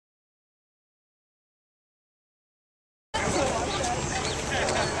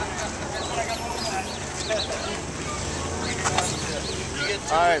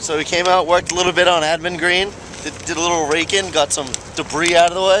Alright, so we came out, worked a little bit on Admin Green, did a little rake-in, got some debris out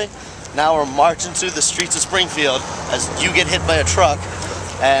of the way. Now we're marching through the streets of Springfield as you get hit by a truck.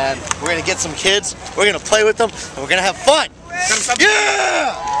 And we're going to get some kids, we're going to play with them, and we're going to have fun!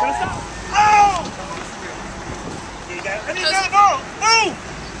 Yeah! Oh! I need to go! Boom!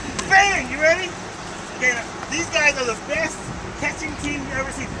 Bang! You ready? Okay, now, these guys are the best catching team you've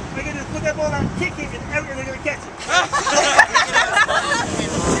ever seen. They're going to put that ball out, kick it, and they're going to catch it.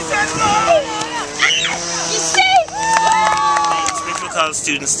 He said no! You see? Springfield College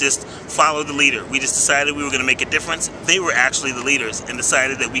students just followed the leader. We just decided we were going to make a difference. They were actually the leaders and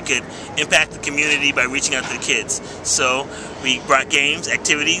decided that we could impact the community by reaching out to the kids. So we brought games,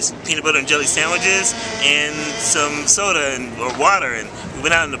 activities, peanut butter and jelly sandwiches, and some soda or water. And we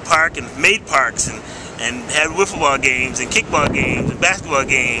went out in the park and made parks and had wiffle ball games and kickball games and basketball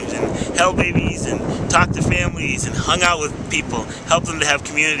games and held babies and talked to families and hung out with people, helped them to have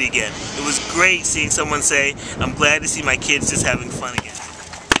community again. It was great seeing someone say, I'm glad to see my kids just having fun again.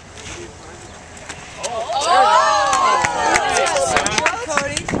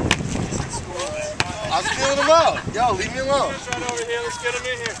 Cody. I was feeling them out. Yo, leave me alone. Let's right over here. Let's get them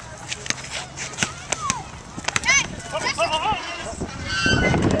in here.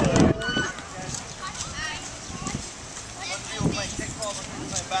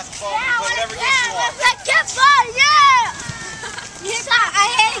 Basketball, whatever gets you on. Let's get fun, yeah! I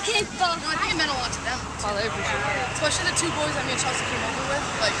hate kickball. No, I think it meant a lot to them. Oh, they appreciate it. Especially the two boys that me and Chelsea came over with.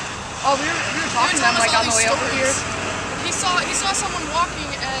 Like, we were talking to them like on the way over here. He saw someone walking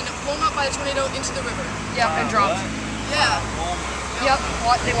and blown up by a tornado into the river. Yeah, and dropped. Yeah. Yep.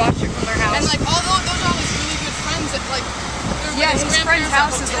 They watched it from their house. And like all those are all his really good friends that like. Yeah, his friend's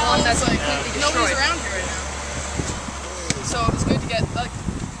house is the one that's like completely destroyed. Nobody's around here right now. So it was good to get like.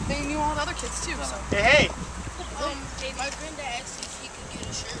 They knew all the other kids too. So. Hey! My friend asked if he could get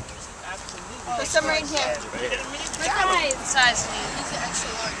a shirt. Absolutely. There's some right here. Size. He's an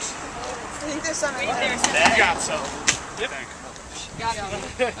extra large. I think there's some right there. You got some. Yep.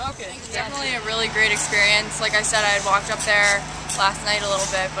 Okay. Definitely a really great experience. Like I said, I had walked up there last night a little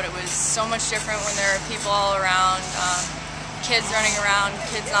bit, but it was so much different when there were people all around, kids running around,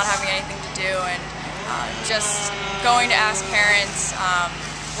 kids not having anything to do, and just going to ask parents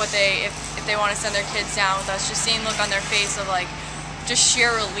if they want to send their kids down with us. Just seeing the look on their face of like just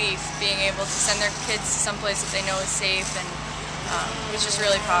sheer relief, being able to send their kids to some place that they know is safe, and it was just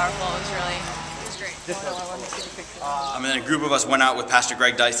really powerful. It was great. And then a group of us went out with Pastor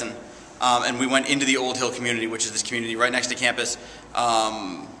Greg Dyson, and we went into the Old Hill community, which is this community right next to campus,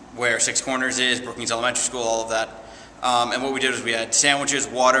 where Six Corners is, Brookings Elementary School, all of that. And what we did was we had sandwiches,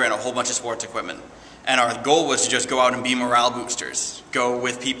 water, and a whole bunch of sports equipment. And our goal was to just go out and be morale boosters, go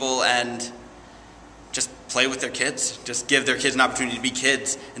with people and just play with their kids, just give their kids an opportunity to be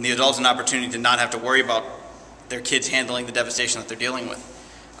kids, and the adults an opportunity to not have to worry about their kids handling the devastation that they're dealing with.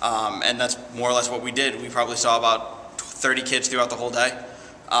 And that's more or less what we did. We probably saw about 30 kids throughout the whole day,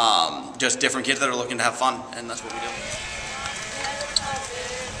 just different kids that are looking to have fun, and that's what we do.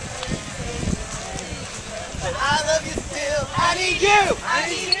 I love you still. I need you. I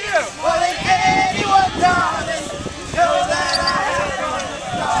need you more than anyone, darling.